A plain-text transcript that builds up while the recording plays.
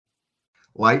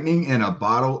Lightning in a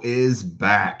bottle is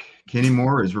back. Kenny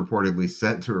Moore is reportedly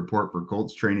set to report for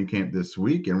Colts training camp this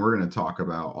week, and we're going to talk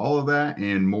about all of that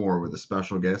and more with a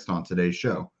special guest on today's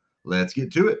show. Let's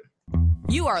get to it.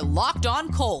 You are Locked On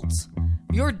Colts,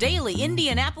 your daily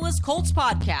Indianapolis Colts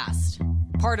podcast.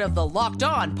 Part of the Locked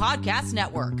On Podcast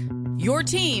Network, your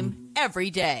team every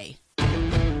day.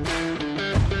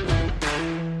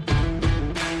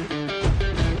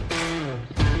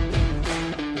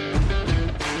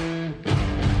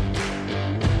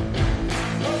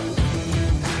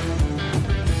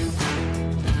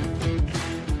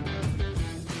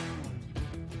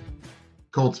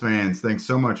 Colts fans, thanks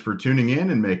so much for tuning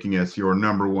in and making us your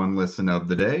number one listen of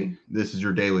the day. This is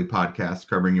your daily podcast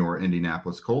covering your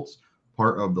Indianapolis Colts,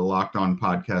 part of the Locked On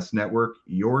Podcast Network,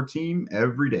 your team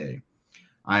every day.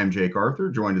 I am Jake Arthur,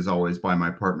 joined as always by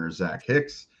my partner, Zach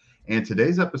Hicks. And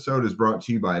today's episode is brought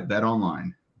to you by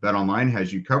BetOnline. BetOnline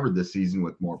has you covered this season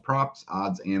with more props,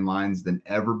 odds, and lines than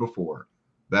ever before.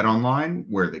 BetOnline,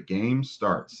 where the game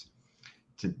starts.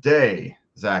 Today,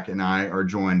 Zach and I are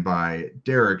joined by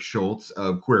Derek Schultz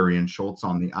of Query and Schultz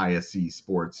on the ISC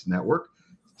Sports Network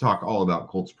to talk all about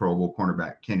Colts Pro Bowl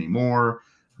cornerback Kenny Moore,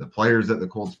 the players that the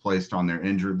Colts placed on their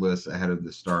injured list ahead of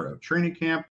the start of training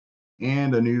camp,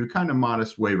 and a new kind of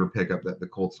modest waiver pickup that the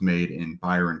Colts made in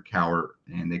Byron Cowart,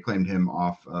 and they claimed him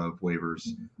off of waivers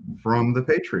from the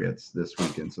Patriots this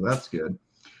weekend, so that's good.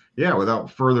 Yeah,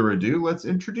 without further ado, let's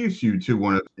introduce you to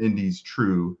one of Indy's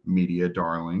true media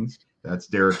darlings. That's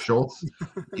Derek Schultz.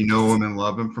 You know him and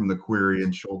love him from the Query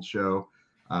and Schultz show.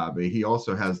 But he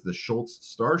also has the Schultz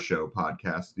Star Show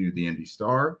podcast through the Indy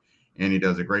Star, and he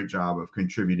does a great job of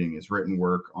contributing his written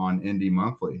work on Indy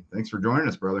Monthly. Thanks for joining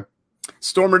us, brother.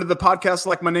 Stormer to the podcast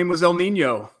like my name was El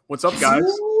Nino. What's up, guys?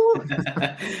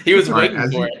 He was waiting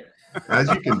for it. As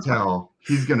you can tell,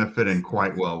 he's going to fit in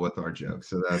quite well with our jokes.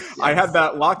 So that's. I had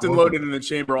that locked and loaded in the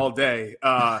chamber all day.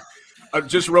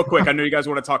 Just real quick, I know you guys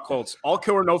want to talk Colts. All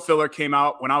Killer No Filler came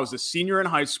out when I was a senior in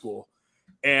high school,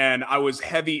 and I was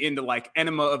heavy into like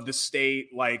Enema of the State,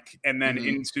 and then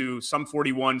into Sum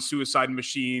 41, Suicide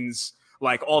Machines,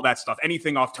 like all that stuff.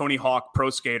 Anything off Tony Hawk, Pro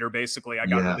Skater, basically, I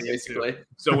got really into.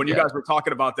 So when you guys were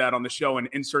talking about that on the show and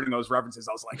inserting those references,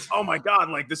 I was like, oh my God,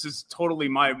 like this is totally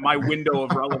my window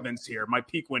of relevance here, my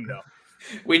peak window.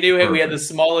 We knew we had the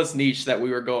smallest niche that we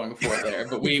were going for there,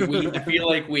 but we feel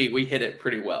like we hit it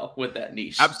pretty well with that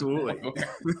niche. Absolutely.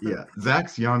 Yeah.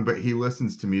 Zach's young, but he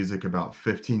listens to music about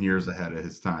 15 years ahead of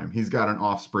his time. He's got an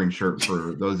Offspring shirt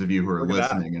for those of you who are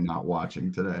listening and not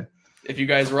watching today. If you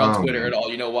guys were on Twitter at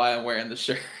all, you know why I'm wearing the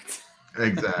shirt.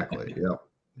 Exactly. Yep.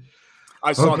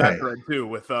 I saw that thread too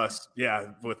with us. Yeah.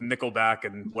 With Nickelback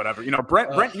and whatever,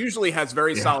 Brent usually has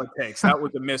very solid takes. That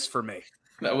was a miss for me.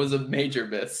 That was a major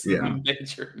miss. Yeah.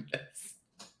 Major miss.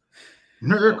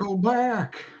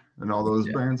 Nickelback and all those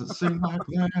bands that sing like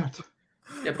that.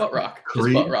 Yeah, butt rock.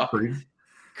 Creed. Butt rock.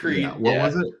 Creed. Yeah. What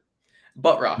was it?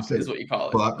 Butt rock is what you call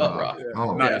it. Butt rock. Yeah.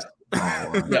 Oh, nice.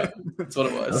 Yeah, that's what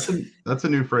it was. That's a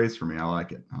new phrase for me. I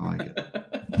like it.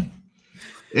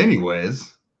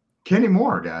 Anyways, Kenny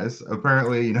Moore, guys.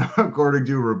 Apparently, according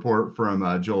to a report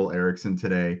from Joel Erickson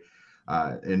today,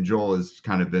 and Joel has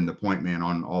kind of been the point man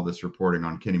on all this reporting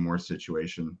on Kenny Moore's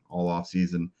situation all off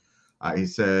season. He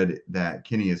said that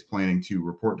Kenny is planning to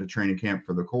report to training camp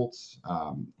for the Colts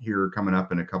here coming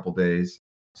up in a couple days.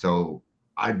 So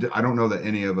I don't know that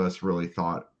any of us really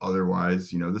thought otherwise.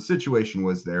 The situation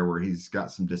was there where he's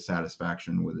got some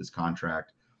dissatisfaction with his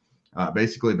contract.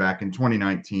 Basically, back in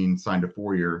 2019, signed a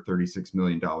 4-year, $36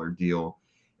 million deal,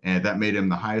 and that made him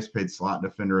the highest paid slot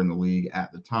defender in the league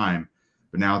at the time.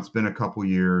 But now it's been a couple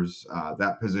years.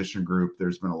 That position group,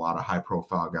 there's been a lot of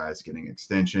high-profile guys getting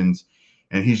extensions,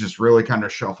 and he's just really kind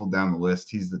of shuffled down the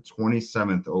list. He's the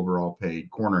 27th overall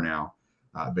paid corner now,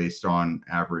 based on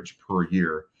average per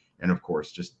year. And, of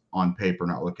course, just on paper,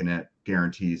 not looking at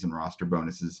guarantees and roster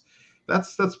bonuses,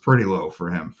 that's pretty low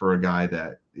for him, for a guy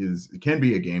that can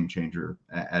be a game changer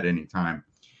at any time.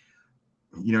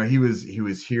 He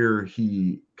was here.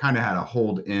 He kind of had a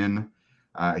hold in.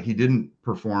 He didn't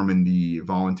perform in the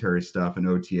voluntary stuff and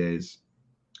OTAs,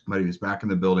 but he was back in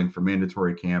the building for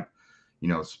mandatory camp,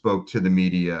 spoke to the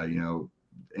media,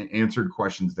 answered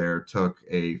questions there, took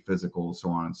a physical, so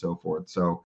on and so forth.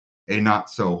 So a not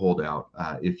so holdout,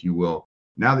 if you will.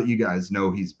 Now that you guys know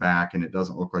he's back and it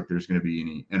doesn't look like there's going to be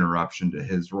any interruption to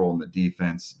his role in the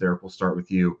defense, Derek, we'll start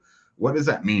with you. What does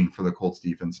that mean for the Colts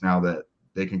defense now that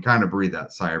they can kind of breathe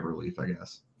that sigh of relief, I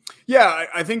guess? Yeah,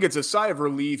 I think it's a sigh of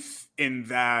relief in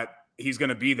that he's going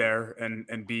to be there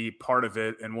and be part of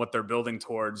it and what they're building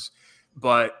towards.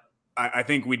 But I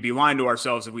think we'd be lying to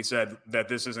ourselves if we said that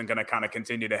this isn't going to kind of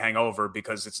continue to hang over,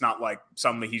 because it's not like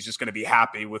suddenly he's just going to be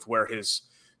happy with where his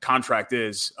contract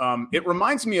is. It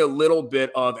reminds me a little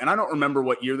bit of, and I don't remember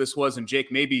what year this was, and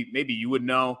Jake, maybe you would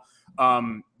know.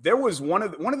 There was one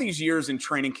of these years in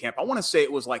training camp. I want to say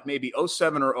it was like maybe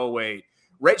 07 or 08.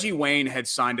 Reggie Wayne had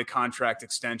signed a contract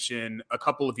extension a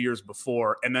couple of years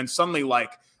before, and then suddenly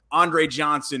like Andre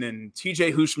Johnson and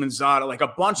TJ Houshmandzadeh, like a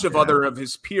bunch of other of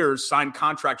his peers signed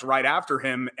contracts right after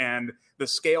him, and the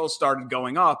scales started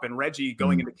going up, and Reggie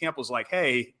going into camp was like,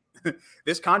 hey,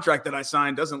 this contract that I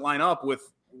signed doesn't line up with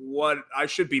what I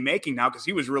should be making now, because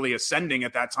he was really ascending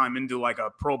at that time into like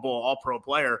a Pro Bowl, all-pro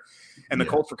player. And the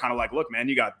Colts were kind of like, look, man,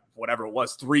 you got whatever it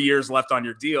was, 3 years left on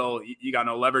your deal. You got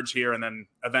no leverage here. And then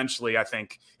eventually, I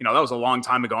think, that was a long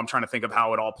time ago. I'm trying to think of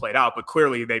how it all played out, but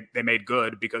clearly they made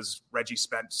good, because Reggie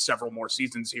spent several more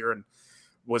seasons here and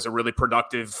was a really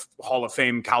productive Hall of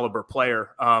Fame caliber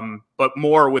player. But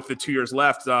more with the 2 years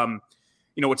left,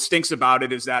 what stinks about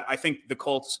it is that I think the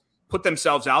Colts put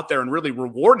themselves out there and really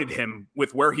rewarded him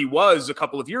with where he was a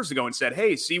couple of years ago and said,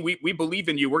 hey, see, we believe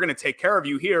in you. We're going to take care of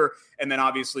you here. And then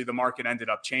obviously the market ended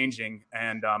up changing.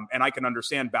 And I can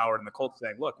understand Ballard and the Colts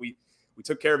saying, look, we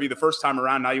took care of you the first time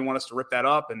around. Now you want us to rip that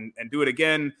up and do it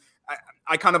again.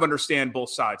 I kind of understand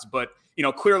both sides, but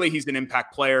clearly he's an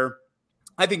impact player.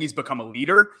 I think he's become a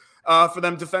leader for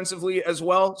them defensively as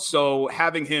well. So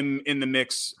having him in the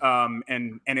mix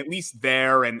and at least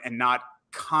there and not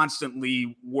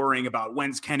constantly worrying about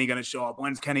when's Kenny going to show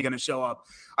up,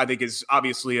 I think is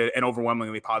obviously an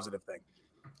overwhelmingly positive thing.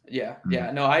 Yeah.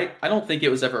 No, I don't think it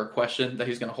was ever a question that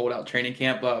he's going to hold out training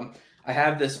camp. I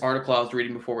have this article I was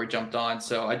reading before we jumped on,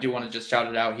 so I do want to just shout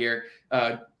it out here.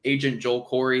 Agent Joel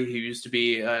Corey, who used to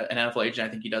be an NFL agent,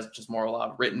 I think he does just more a lot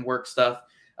of written work stuff.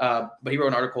 But he wrote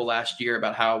an article last year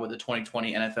about how with the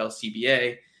 2020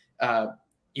 NFL CBA,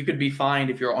 you could be fined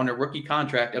if you're on a rookie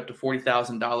contract up to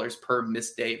 $40,000 per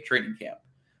missed day of training camp.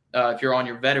 If you're on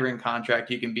your veteran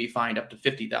contract, you can be fined up to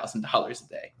 $50,000 a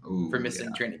day for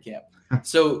missing training camp.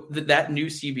 So that new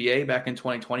CBA back in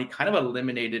 2020 kind of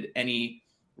eliminated any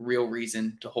real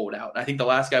reason to hold out. I think the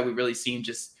last guy we really seen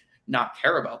just not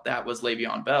care about that was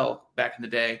Le'Veon Bell back in the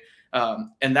day.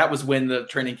 And that was when the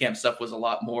training camp stuff was a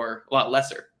lot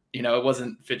lesser. It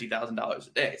wasn't $50,000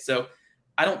 a day. So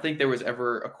I don't think there was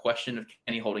ever a question of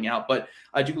Kenny holding out, but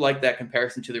I do like that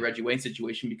comparison to the Reggie Wayne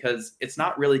situation, because it's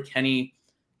not really Kenny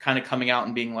kind of coming out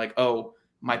and being like, oh,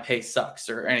 my pay sucks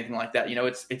or anything like that.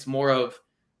 It's more of,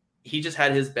 he just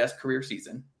had his best career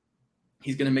season.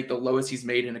 He's going to make the lowest he's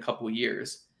made in a couple of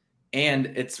years. And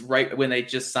it's right when they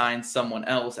just signed someone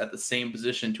else at the same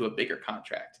position to a bigger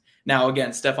contract. Now, again,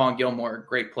 Stephon Gilmore,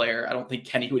 great player. I don't think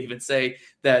Kenny would even say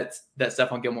that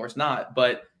Stephon Gilmore is not,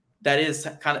 but that is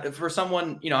kind of for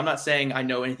someone, I'm not saying I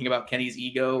know anything about Kenny's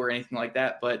ego or anything like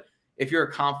that, but if you're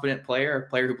a confident player, a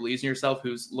player who believes in yourself,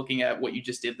 who's looking at what you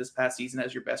just did this past season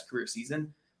as your best career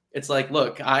season, it's like,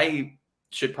 look, I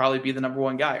should probably be the number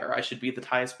one guy, or I should be the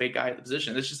highest paid guy at the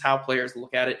position. It's just how players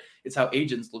look at it. It's how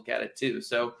agents look at it too.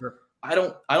 So sure. I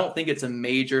don't think it's a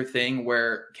major thing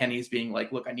where Kenny's being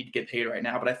like, look, I need to get paid right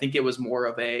now. But I think it was more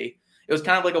of it was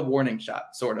kind of like a warning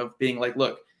shot, sort of being like,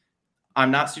 look, I'm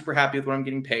not super happy with what I'm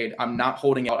getting paid. I'm not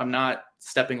holding out. I'm not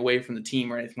stepping away from the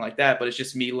team or anything like that, but it's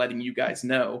just me letting you guys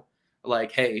know,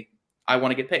 like, hey, I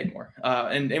want to get paid more.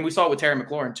 And we saw it with Terry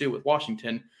McLaurin too, with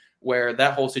Washington, where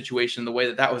that whole situation, the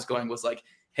way that was going was like,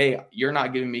 hey, you're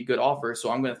not giving me good offers, so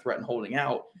I'm going to threaten holding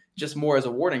out, just more as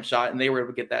a warning shot. And they were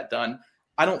able to get that done.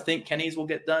 I don't think Kenny's will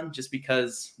get done, just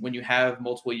because when you have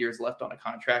multiple years left on a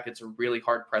contract, it's a really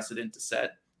hard precedent to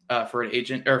set for an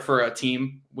agent or for a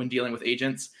team when dealing with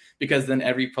agents, because then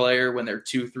every player, when they're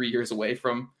 2-3 years away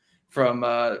from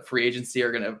free agency,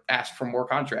 are going to ask for more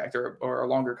contract or a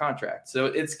longer contract. So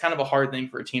it's kind of a hard thing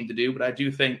for a team to do, but I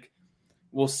do think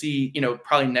we'll see,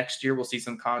 probably next year we'll see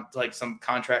some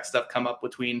contract stuff come up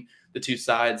between the two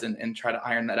sides and try to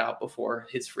iron that out before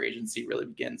his free agency really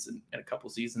begins in a couple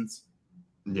seasons.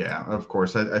 Yeah, of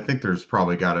course. I think there's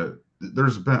probably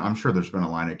I'm sure there's been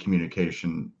a line of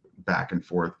communication back and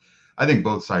forth. I think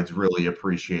both sides really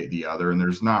appreciate the other, and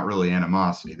there's not really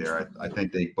animosity there. I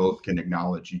think they both can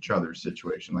acknowledge each other's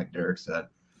situation, like Derek said.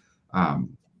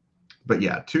 But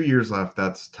yeah, 2 years left.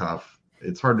 That's tough.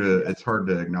 It's hard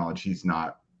to acknowledge he's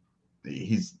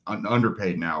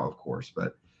underpaid now, of course,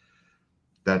 but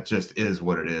that just is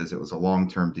what it is. It was a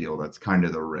long-term deal. That's kind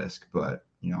of the risk, but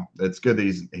it's good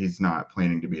that he's not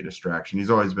planning to be a distraction.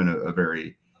 He's always been a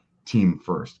very team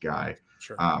first guy.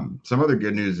 Sure. Some other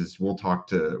good news is we're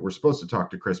supposed to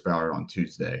talk to Chris Ballard on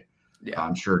Tuesday. Yeah.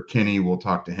 I'm sure Kenny will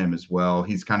talk to him as well.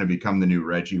 He's kind of become the new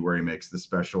Reggie, where he makes the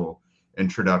special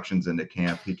introductions into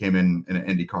camp. He came in an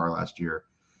IndyCar last year.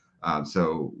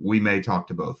 So we may talk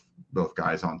to both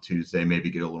guys on Tuesday, maybe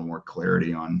get a little more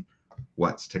clarity on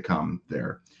what's to come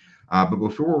there. But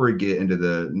before we get into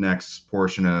the next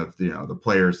portion of the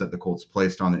players that the Colts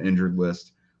placed on the injured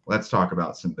list, let's talk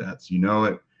about some bets. You know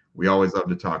it. We always love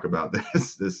to talk about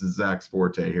this. This is Zach's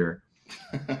forte here.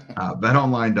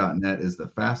 BetOnline.net is the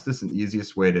fastest and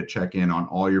easiest way to check in on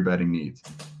all your betting needs.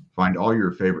 Find all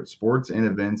your favorite sports and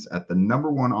events at the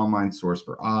 #1 online source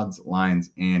for odds,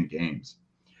 lines, and games.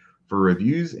 For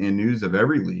reviews and news of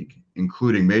every league,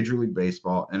 including Major League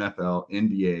Baseball, NFL,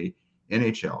 NBA,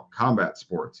 NHL, combat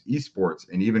sports, esports,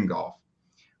 and even golf.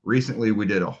 Recently, we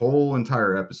did a whole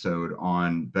entire episode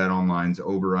on BetOnline's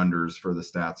over-unders for the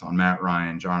stats on Matt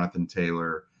Ryan, Jonathan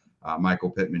Taylor, Michael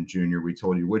Pittman Jr. We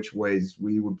told you which ways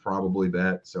we would probably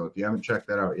bet. So if you haven't checked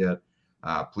that out yet,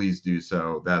 please do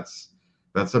so. That's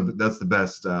the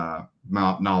best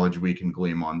knowledge we can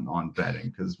glean on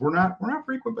betting, because we're not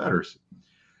frequent bettors.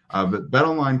 But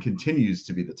BetOnline continues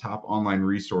to be the top online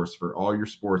resource for all your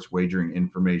sports wagering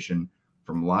information,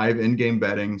 from live in-game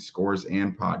betting, scores,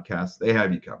 and podcasts. They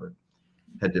have you covered.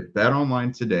 Head to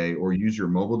BetOnline today or use your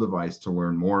mobile device to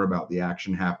learn more about the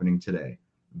action happening today.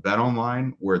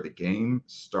 BetOnline, where the game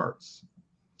starts.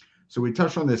 So we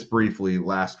touched on this briefly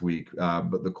last week,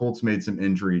 but the Colts made some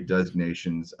injury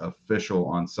designations official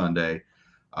on Sunday.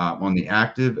 On the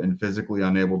active and physically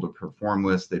unable to perform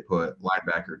list, they put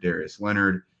linebacker Darius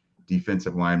Leonard,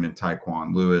 defensive lineman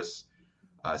Tyquan Lewis,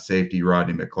 safety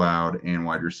Rodney McLeod, and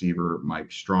wide receiver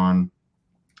Mike Strawn.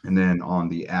 And then on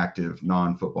the active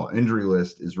non-football injury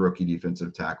list is rookie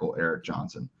defensive tackle Eric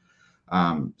Johnson.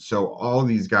 So all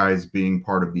these guys being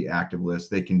part of the active list,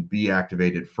 they can be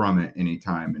activated from it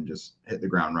anytime and just hit the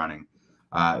ground running.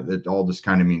 That all just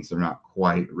kind of means they're not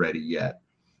quite ready yet.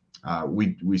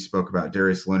 We spoke about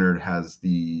Darius Leonard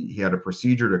he had a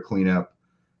procedure to clean up.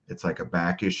 It's like a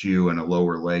back issue and a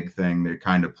lower leg thing. They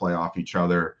kind of play off each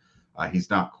other.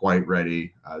 He's not quite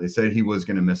ready. They said he was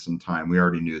going to miss some time. We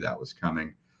already knew that was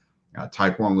coming.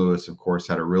 Tyquan Lewis, of course,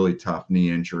 had a really tough knee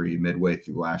injury midway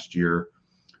through last year.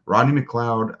 Rodney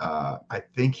McLeod, I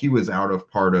think he was out of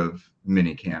part of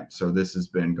minicamp, so this has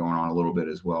been going on a little bit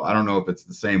as well. I don't know if it's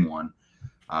the same one,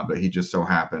 but he just so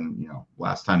happened,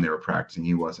 last time they were practicing,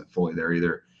 he wasn't fully there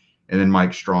either. And then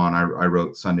Mike Strawn, I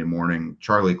wrote Sunday morning.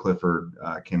 Charlie Clifford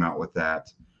came out with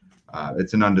that.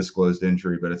 It's an undisclosed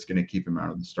injury, but it's going to keep him out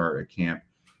of the start at camp.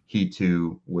 He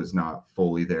too was not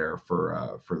fully there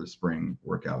for the spring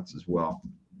workouts as well.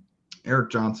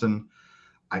 Eric Johnson,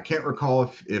 I can't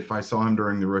recall if I saw him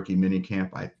during the rookie minicamp.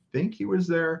 I think he was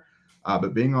there,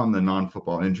 but being on the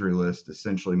non-football injury list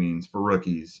essentially means for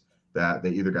rookies that they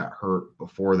either got hurt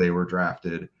before they were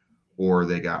drafted or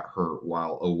they got hurt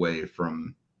while away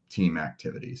from team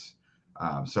activities.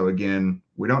 So again,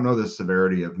 we don't know the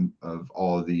severity of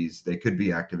all of these. They could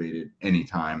be activated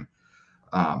anytime.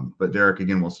 But Derek,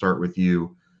 again, we'll start with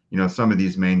you. Some of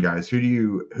these main guys, who do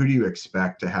you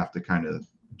expect to have to kind of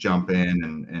jump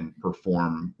in and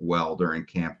perform well during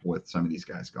camp with some of these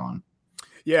guys gone?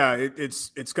 Yeah,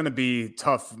 it's going to be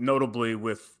tough, notably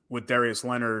with Darius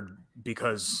Leonard,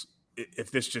 because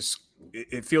if this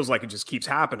it feels like it just keeps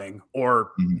happening,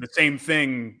 or the same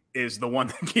thing is the one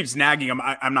that keeps nagging him.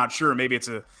 I'm not sure. Maybe it's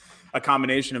a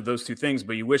combination of those two things,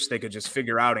 but you wish they could just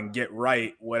figure out and get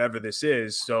right whatever this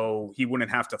is, so he wouldn't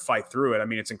have to fight through it. I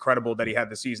mean, it's incredible that he had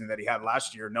the season that he had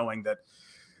last year, knowing that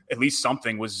at least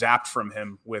something was zapped from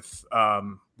him with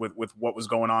what was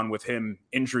going on with him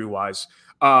injury wise.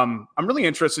 I'm really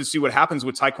interested to see what happens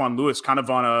with Tyquan Lewis, kind of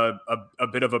on a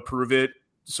bit of a prove it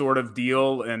sort of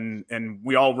deal. And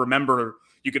we all remember,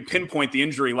 you could pinpoint the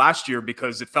injury last year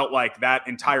because it felt like that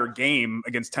entire game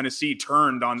against Tennessee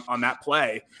turned on that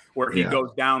play where he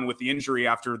goes down with the injury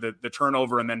after the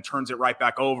turnover and then turns it right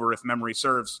back over, if memory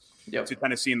serves, to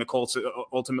Tennessee, and the Colts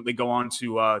ultimately go on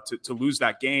to lose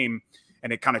that game.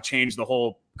 And it kind of changed the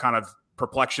whole kind of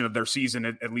perplexion of their season,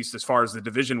 at least as far as the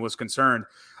division was concerned.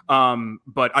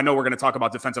 But I know we're going to talk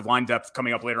about defensive line depth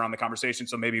coming up later on in the conversation,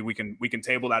 so maybe we can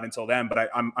table that until then.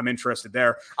 But I'm interested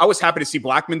there. I was happy to see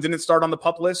Blackman didn't start on the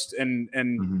PUP list, and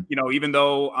even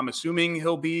though I'm assuming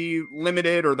he'll be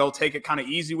limited or they'll take it kind of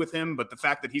easy with him, but the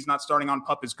fact that he's not starting on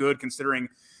PUP is good, considering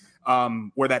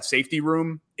where that safety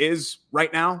room is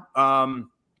right now.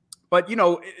 But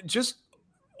just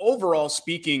overall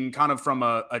speaking, kind of from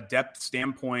a depth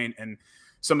standpoint and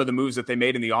some of the moves that they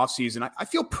made in the offseason, I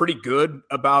feel pretty good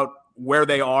about where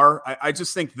they are. I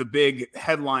just think the big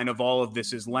headline of all of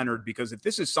this is Leonard, because if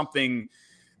this is something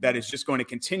that is just going to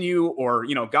continue, or,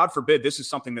 God forbid, this is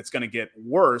something that's going to get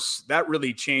worse, that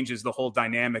really changes the whole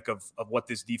dynamic of what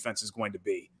this defense is going to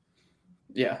be.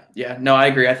 Yeah. No, I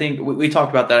agree. I think we talked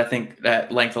about that, I think,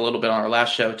 at length a little bit on our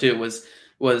last show too,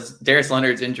 was Darius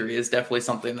Leonard's injury is definitely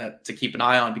something that to keep an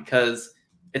eye on, because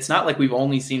it's not like we've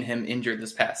only seen him injured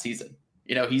this past season.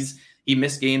 He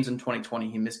missed games in 2020.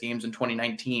 He missed games in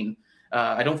 2019.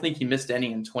 I don't think he missed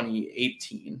any in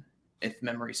 2018, if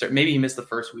memory serves. Maybe he missed the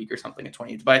first week or something in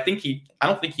 2018. But I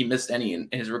don't think he missed any in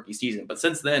his rookie season. But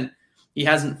since then, he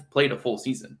hasn't played a full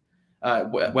season.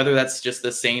 Whether that's just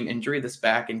the same injury, this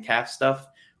back and calf stuff,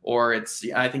 or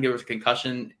I think it was a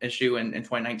concussion issue in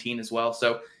 2019 as well.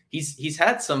 So he's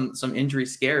had some injury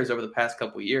scares over the past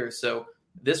couple of years. So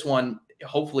this one,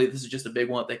 hopefully this is just a big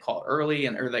one that they caught early,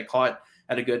 or they caught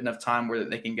at a good enough time where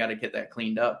they can get that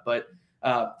cleaned up. But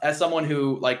as someone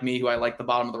who, like me, who I like the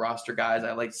bottom of the roster guys,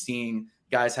 I like seeing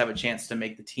guys have a chance to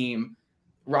make the team.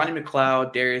 Rodney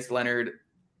McLeod, Darius Leonard,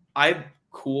 I'm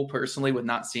cool personally with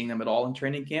not seeing them at all in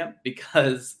training camp,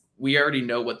 because we already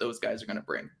know what those guys are going to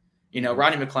bring.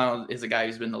 Rodney McLeod is a guy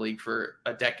who's been in the league for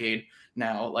a decade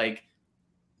now. Like,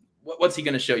 what's he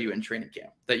going to show you in training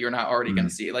camp that you're not already going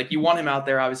to see? Like, you want him out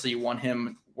there. Obviously, you want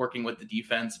him working with the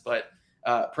defense. But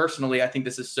personally, I think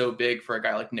this is so big for a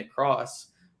guy like Nick Cross,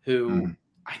 who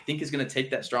I think is going to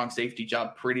take that strong safety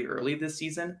job pretty early this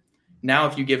season. Now,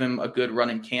 if you give him a good run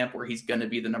in camp where he's going to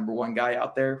be the number one guy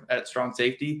out there at strong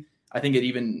safety, I think it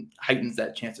even heightens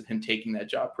that chance of him taking that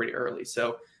job pretty early.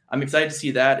 So I'm excited to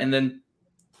see that. And then,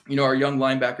 our young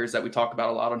linebackers that we talk about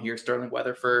a lot on here, Sterling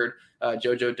Weatherford,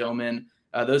 JoJo Doman,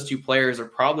 those two players are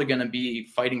probably going to be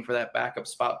fighting for that backup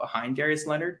spot behind Darius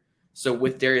Leonard. So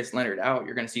with Darius Leonard out,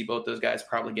 you're going to see both those guys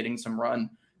probably getting some run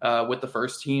with the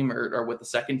first team or with the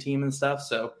second team and stuff.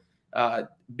 So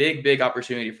big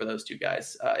opportunity for those two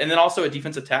guys. And then also a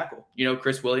defensive tackle.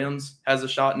 Chris Williams has a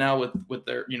shot now with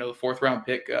their, the fourth round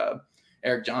pick,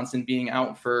 Eric Johnson being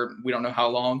out for we don't know how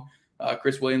long.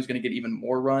 Chris Williams going to get even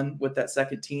more run with that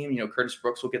second team. Curtis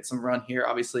Brooks will get some run here,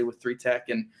 obviously with 3 tech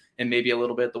and maybe a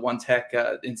little bit the 1 tech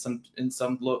in some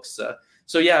looks.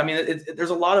 So yeah, I mean,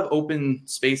 there's a lot of open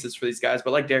spaces for these guys.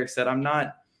 But like Derek said, I'm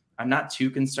not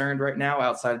too concerned right now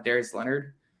outside of Darius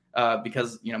Leonard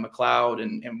because McLeod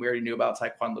and we already knew about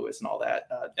Tyquan Lewis and all that.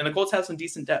 And the Colts have some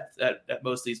decent depth at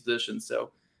most of these positions. So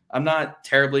I'm not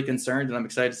terribly concerned, and I'm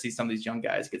excited to see some of these young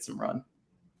guys get some run.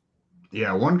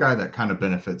 Yeah, one guy that kind of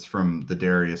benefits from the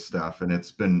Darius stuff, and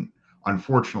it's been,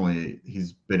 unfortunately,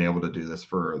 he's been able to do this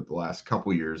for the last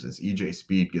couple years, is EJ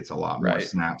Speed gets a lot more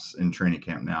snaps in training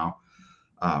camp now,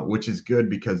 which is good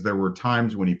because there were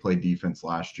times when he played defense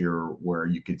last year where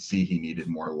you could see he needed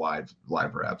more live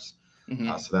reps.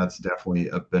 So that's definitely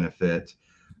a benefit.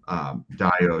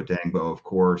 Dayo Dangbo, of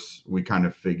course, we kind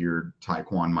of figured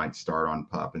Tyquan might start on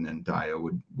PUP and then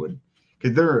Dayo would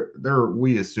because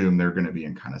we assume they're going to be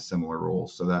in kind of similar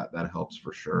roles, so that helps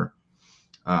for sure.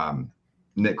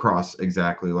 Nick Cross,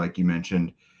 exactly like you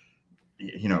mentioned,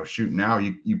 shoot, now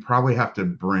you probably have to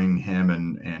bring him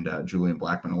and Julian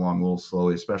Blackman along a little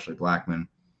slowly, especially Blackman.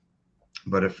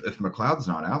 But if McLeod's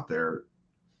not out there,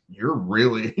 you're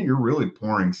really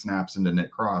pouring snaps into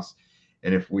Nick Cross,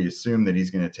 and if we assume that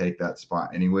he's going to take that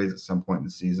spot anyways at some point in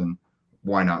the season,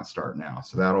 why not start now?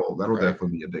 So that'll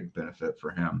definitely be a big benefit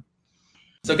for him.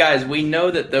 So, guys, we know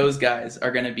that those guys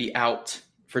are going to be out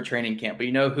for training camp, but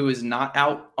who is not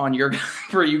out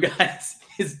for you guys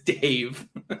is Dave.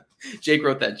 Jake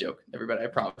wrote that joke, everybody, I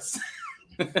promise.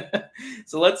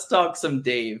 So let's talk some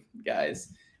Dave,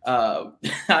 guys.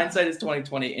 Hindsight is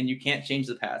 20/20, and you can't change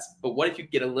the past. But what if you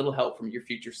get a little help from your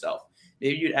future self?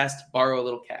 Maybe you'd ask to borrow a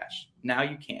little cash. Now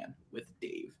you can with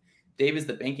Dave. Dave is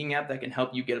the banking app that can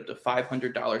help you get up to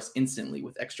 $500 instantly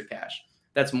with extra cash.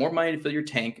 That's more money to fill your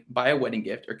tank, buy a wedding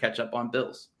gift, or catch up on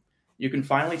bills. You can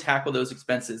finally tackle those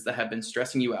expenses that have been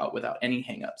stressing you out without any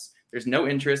hangups. There's no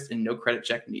interest and no credit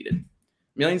check needed.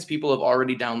 Millions of people have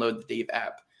already downloaded the Dave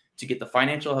app to get the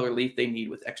financial relief they need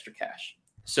with extra cash.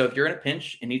 So if you're in a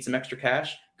pinch and need some extra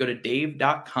cash, go to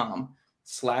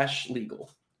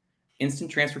dave.com/legal. Instant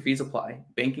transfer fees apply.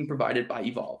 Banking provided by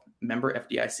Evolve. Member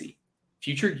FDIC.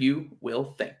 Future you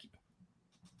will thank you.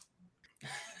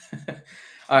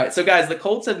 All right, so guys, the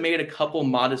Colts have made a couple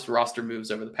modest roster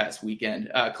moves over the past weekend,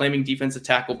 claiming defensive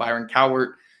tackle Byron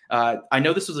Cowart. I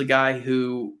know this was a guy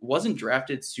who wasn't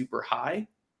drafted super high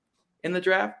in the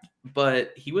draft,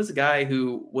 but he was a guy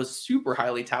who was super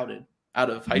highly touted out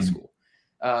of high school.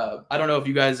 I don't know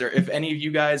if any of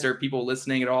you guys or people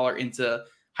listening at all are into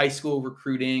high school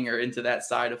recruiting or into that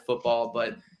side of football,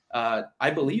 but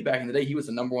I believe back in the day, he was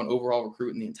the number 1 overall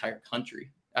recruit in the entire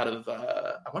country. Out of,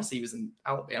 I want to say he was in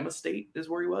Alabama State is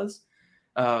where he was.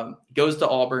 Goes to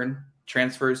Auburn,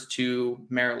 transfers to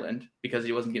Maryland because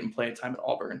he wasn't getting playing time at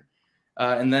Auburn.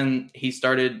 And then he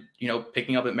started,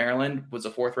 picking up at Maryland, was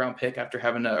a 4th-round pick after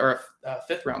having a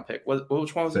 5th-round pick.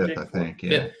 Which one was it, Jake? I think,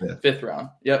 yeah. Fifth round.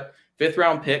 Yep.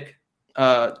 5th-round pick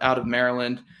out of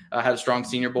Maryland. Had a strong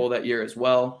Senior Bowl that year as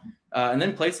well. And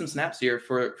then played some snaps here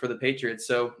for the Patriots.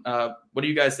 So what do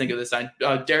you guys think of this sign?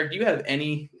 Derek, do you have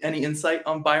any insight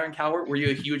on Byron Cowart? Were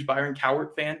you a huge Byron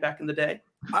Cowart fan back in the day?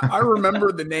 I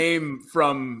remember the name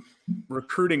from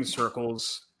recruiting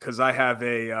circles because I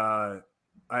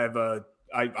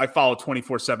follow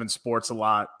 24/7 Sports a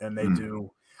lot, and they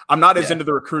do. I'm not as into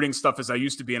the recruiting stuff as I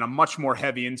used to be, and I'm much more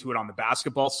heavy into it on the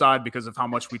basketball side because of how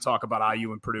much we talk about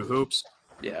IU and Purdue hoops.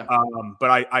 Yeah.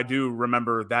 But I do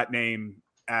remember that name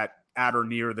at or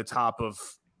near the top of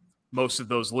most of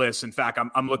those lists. In fact,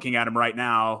 I'm looking at him right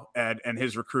now and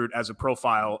his recruit as a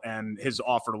profile, and his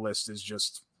offer list is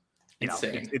just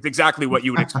it's exactly what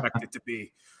you would expect it to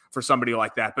be for somebody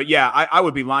like that. But yeah, I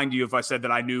would be lying to you if I said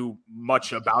that I knew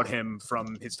much about him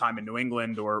from his time in New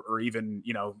England or even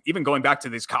going back to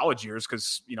his college years.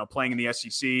 Cause playing in the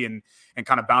SEC and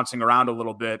kind of bouncing around a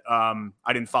little bit. I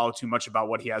didn't follow too much about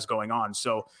what he has going on.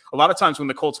 So a lot of times when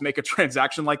the Colts make a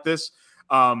transaction like this,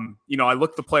 I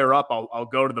look the player up, I'll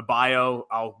go to the bio,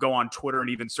 I'll go on Twitter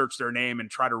and even search their name and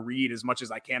try to read as much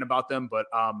as I can about them. But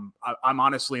I'm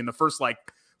honestly in the first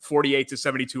 48 to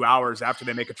 72 hours after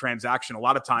they make a transaction, a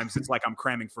lot of times it's like I'm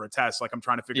cramming for a test. Like I'm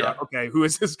trying to figure out, okay, who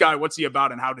is this guy? What's he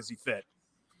about? And how does he fit?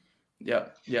 Yeah.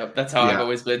 That's how I've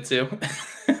always been too.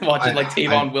 Watching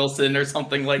Tavon Wilson or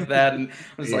something like that. And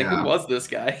I was who was this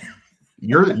guy?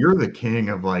 You're the king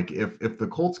of if the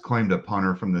Colts claimed a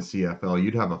punter from the CFL,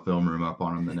 you'd have a film room up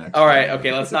on him the next. All right,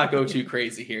 okay, let's not go too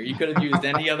crazy here. You could have used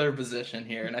any other position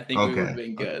here, and I think we would have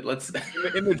been good. Let's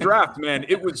in the draft, man.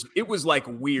 It was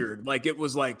weird, it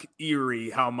was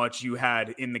eerie how much you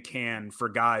had in the can for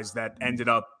guys that ended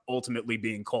up ultimately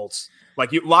being Colts,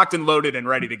 you locked and loaded and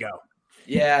ready to go.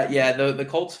 Yeah. The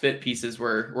Colts fit pieces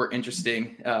were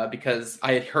interesting because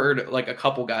I had heard a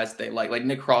couple guys that they like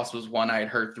Nick Cross was one I had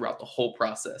heard throughout the whole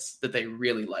process that they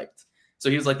really liked. So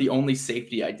he was the only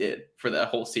safety I did for that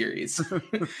whole series.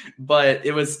 But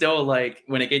it was still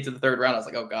when it came to the 3rd round, I was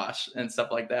oh gosh, and stuff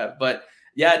like that. But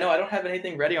yeah, no, I don't have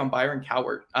anything ready on Byron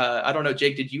Cowart. I don't know,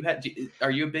 Jake,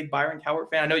 are you a big Byron Cowart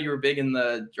fan? I know you were big in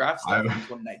the draft stuff in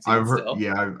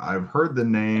 2019. I've heard the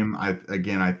name.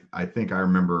 I think I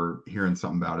remember hearing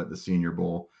something about it, the Senior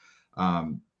Bowl.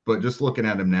 But just looking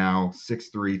at him now,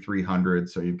 6'3", 300.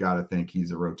 So you've got to think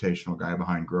he's a rotational guy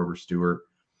behind Grover Stewart.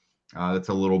 That's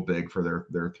a little big for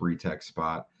their 3-tech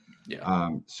spot. Yeah.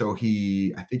 So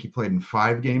I think he played in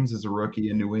 5 games as a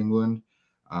rookie in New England.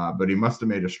 But he must have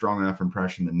made a strong enough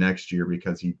impression the next year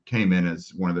because he came in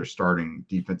as one of their starting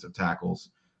defensive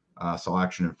tackles, saw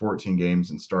action in 14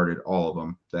 games and started all of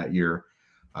them that year.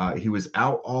 He was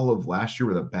out all of last year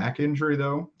with a back injury,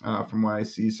 though, from what I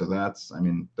see. So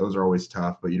those are always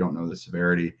tough, but you don't know the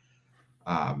severity.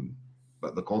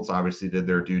 But the Colts obviously did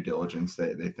their due diligence.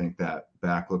 They think that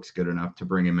back looks good enough to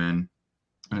bring him in.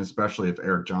 And especially if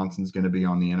Eric Johnson's going to be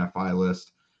on the NFI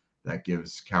list, that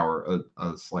gives Cowart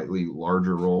a slightly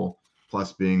larger role,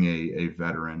 plus being a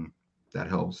veteran, that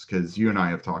helps. Because you and I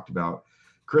have talked about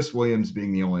Chris Williams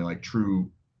being the only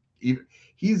true.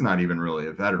 He's not even really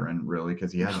a veteran, really,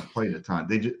 because he hasn't played a ton.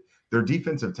 Their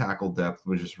defensive tackle depth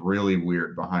was just really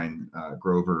weird behind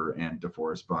Grover and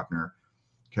DeForest Buckner,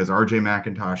 because RJ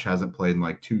McIntosh hasn't played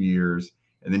in 2 years,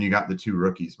 and then you got the 2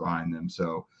 rookies behind them.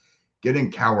 So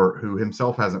getting Cowart, who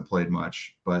himself hasn't played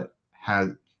much, but has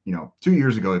 2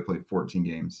 years ago, he played 14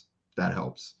 games. That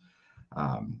helps.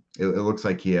 It looks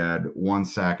like he had 1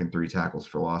 sack and 3 tackles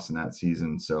for loss in that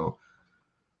season. So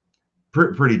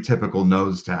pretty typical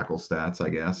nose tackle stats, I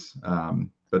guess.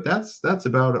 But that's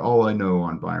about all I know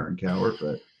on Byron Cowart,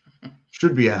 but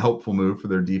should be a helpful move for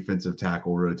their defensive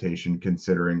tackle rotation,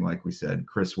 considering, like we said,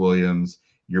 Chris Williams,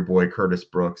 your boy Curtis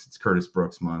Brooks. It's Curtis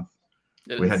Brooks month.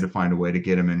 We had to find a way to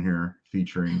get him in here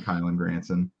featuring Kylan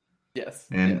Granson. Yes.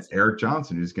 And Eric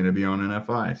Johnson, who's going to be on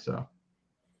NFI. So,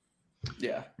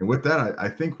 yeah. And with that, I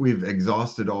think we've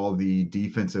exhausted all the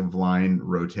defensive line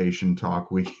rotation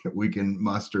talk we can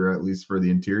muster, at least for the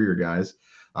interior guys.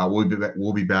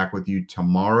 We'll be back with you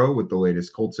tomorrow with the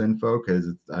latest Colts info,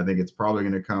 because I think it's probably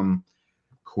going to come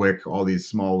quick. All these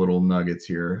small little nuggets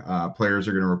here. Players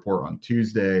are going to report on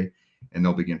Tuesday, and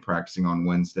they'll begin practicing on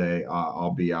Wednesday.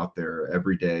 I'll be out there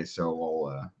every day,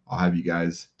 so I'll have you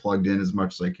guys plugged in as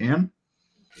much as I can.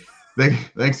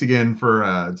 Thanks again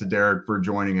to Derek for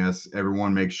joining us.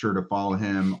 Everyone, make sure to follow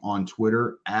him on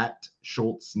Twitter at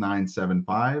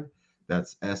Schultz975.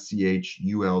 That's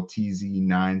SCHULTZ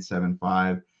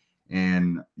 975.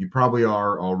 And you probably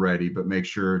are already, but make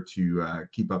sure to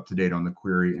keep up to date on the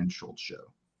Query and Schultz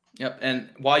Show. Yep. And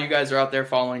while you guys are out there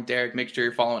following Derek, make sure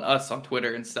you're following us on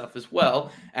Twitter and stuff as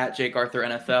well, at Jake Arthur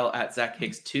NFL, at Zach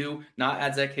Hicks 2, not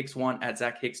at Zach Hicks 1, at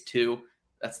Zach Hicks 2.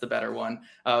 That's the better one.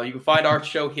 You can find our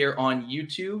show here on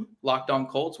YouTube, Locked On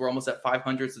Colts. We're almost at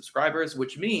 500 subscribers,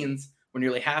 which means we're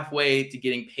nearly halfway to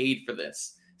getting paid for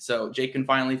this. So Jake can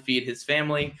finally feed his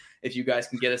family if you guys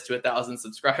can get us to 1,000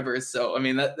 subscribers. So, I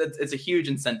mean, it's a huge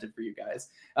incentive for you guys.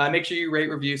 Make sure you rate,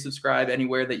 review, subscribe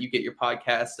anywhere that you get your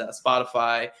podcast,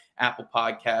 Spotify, Apple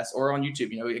Podcasts, or on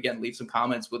YouTube. Again, leave some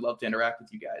comments. We'd love to interact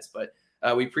with you guys. But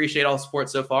we appreciate all the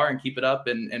support so far, and keep it up,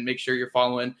 and make sure you're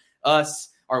following us,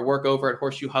 our work over at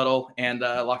Horseshoe Huddle, and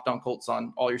Locked On Colts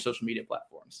on all your social media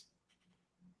platforms.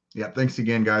 Yeah, thanks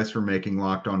again, guys, for making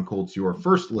Locked On Colts your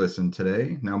first listen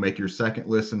today. Now make your second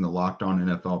listen the Locked On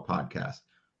NFL podcast.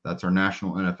 That's our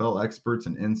national NFL experts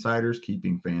and insiders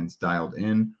keeping fans dialed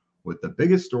in with the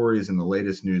biggest stories and the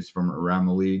latest news from around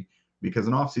the league, because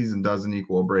an offseason doesn't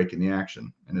equal a break in the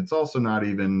action. And it's also not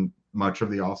even much of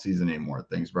the offseason anymore.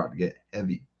 Things are about to get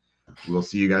heavy. We'll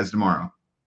see you guys tomorrow.